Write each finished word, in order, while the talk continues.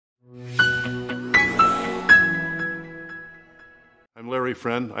I'm Larry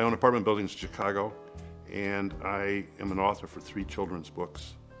Friend. I own apartment buildings in Chicago, and I am an author for 3 children's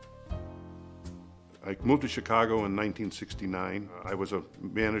books. I moved to Chicago in 1969. I was a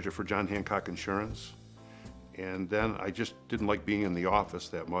manager for John Hancock Insurance, and then I just didn't like being in the office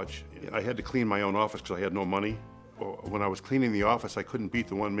that much. I had to clean my own office because I had no money. When I was cleaning the office, I couldn't beat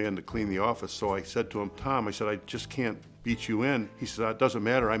the one man to clean the office, so I said to him, Tom, I said, I just can't beat you in. He said, it doesn't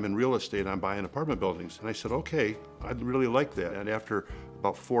matter, I'm in real estate, I'm buying apartment buildings. And I said, okay, I'd really like that. And after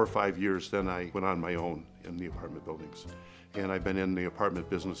about 4 or 5 years, then I went on my own in the apartment buildings. And I've been in the apartment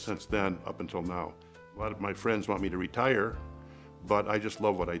business since then up until now. A lot of my friends want me to retire, but I just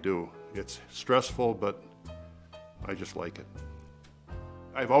love what I do. It's stressful, but I just like it.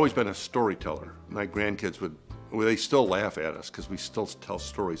 I've always been a storyteller. My grandkids they still laugh at us because we still tell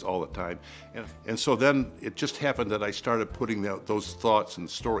stories all the time. And so then it just happened that I started putting those thoughts and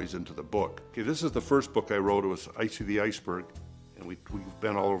stories into the book. Okay, this is the first book I wrote. It was Icy the Iceberg, and we've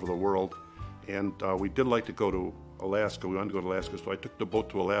been all over the world. And we did like to go to Alaska. We wanted to go to Alaska, so I took the boat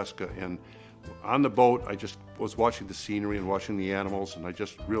to Alaska. And on the boat, I just was watching the scenery and watching the animals, and I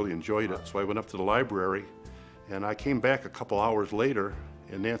just really enjoyed it. So I went up to the library, and I came back a couple hours later,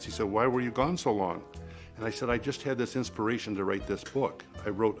 and Nancy said, why were you gone so long? And I said, I just had this inspiration to write this book. I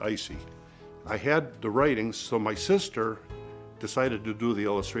wrote Icy. I had the writings, so my sister decided to do the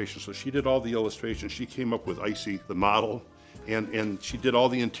illustrations. So she did all the illustrations. She came up with Icy, the model, and she did all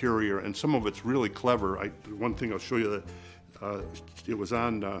the interior, and some of it's really clever. One thing I'll show you, that it was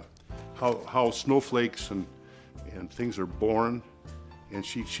on how snowflakes and things are born, and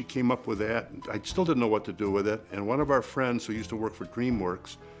she came up with that. I still didn't know what to do with it, and one of our friends who used to work for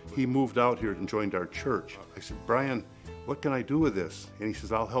DreamWorks, he moved out here and joined our church. I said, Brian, what can I do with this? And he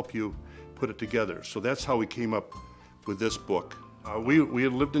says, I'll help you put it together. So that's how we came up with this book. We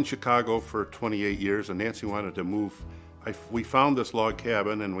had lived in Chicago for 28 years, and Nancy wanted to move. We found this log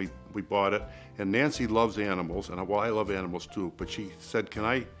cabin, and we bought it. And Nancy loves animals, and well, I love animals too, but she said, can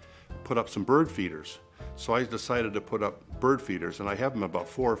I put up some bird feeders? So I decided to put up bird feeders, and I have them about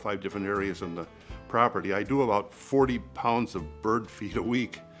 4 or 5 different areas in the property. I do about 40 pounds of bird feed a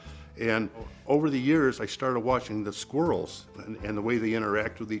week. And over the years, I started watching the squirrels and the way they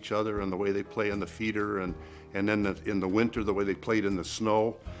interact with each other and the way they play on the feeder, and then in the winter, the way they played in the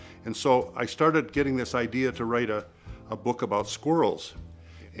snow. And so I started getting this idea to write a book about squirrels.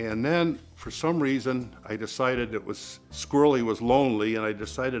 And then, for some reason, I decided Squirrely was lonely, and I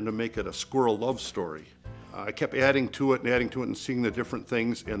decided to make it a squirrel love story. I kept adding to it and seeing the different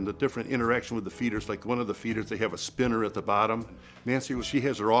things and the different interaction with the feeders. Like one of the feeders, they have a spinner at the bottom. Nancy, she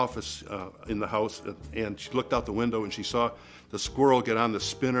has her office in the house, and she looked out the window and she saw the squirrel get on the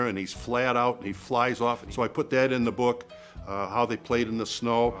spinner, and he's flat out and he flies off. So I put that in the book, how they played in the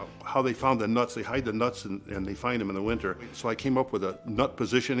snow, how they found the nuts. They hide the nuts and they find them in the winter. So I came up with a nut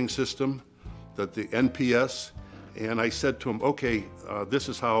positioning system, the NPS, and I said to him, okay, this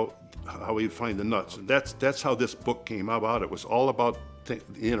is how we find the nuts. And that's how this book came about. It was all about the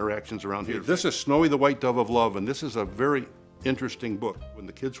interactions around here. This is Snowy the White Dove of Love, and this is a very interesting book. When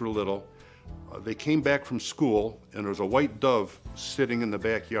the kids were little, they came back from school, and there was a white dove sitting in the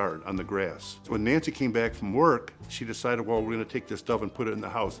backyard on the grass. When Nancy came back from work, she decided, well, we're going to take this dove and put it in the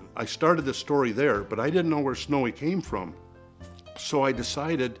house. I started the story there, but I didn't know where Snowy came from. So I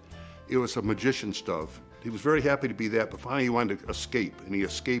decided it was a magician's dove. He was very happy to be that, but finally he wanted to escape, and he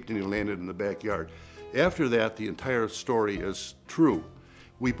escaped and he landed in the backyard. After that, the entire story is true.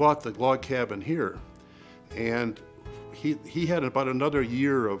 We bought the log cabin here, and he had about another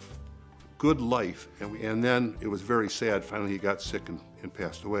year of good life, and then it was very sad. Finally, he got sick and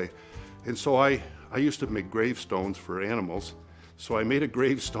passed away. And so I used to make gravestones for animals, so I made a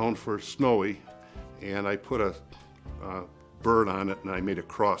gravestone for Snowy, and I put a bird on it, and I made a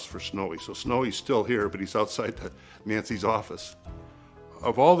cross for Snowy. So Snowy's still here, but he's outside Nancy's office.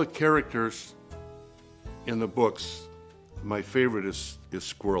 Of all the characters in the books, my favorite is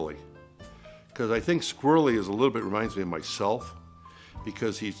Squirrely, because I think Squirrely is a little bit reminds me of myself,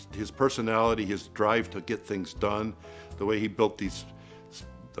 because his personality, his drive to get things done, the way he built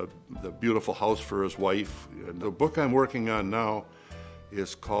the beautiful house for his wife. And the book I'm working on now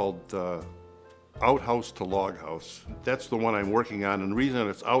is called Outhouse to Log House. That's the one I'm working on, and the reason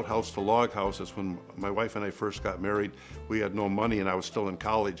it's Outhouse to Log House is when my wife and I first got married, we had no money and I was still in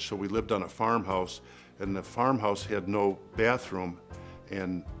college, so we lived on a farmhouse, and the farmhouse had no bathroom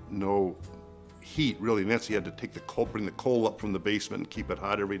and no heat, really. Nancy had to bring the coal up from the basement and keep it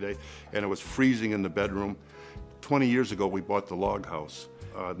hot every day, and it was freezing in the bedroom. 20 years ago, we bought the log house.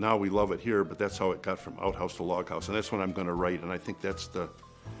 Now we love it here, but that's how it got from Outhouse to Log House, and that's what I'm going to write, and I think that's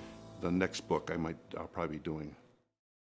the next book I'll probably be doing.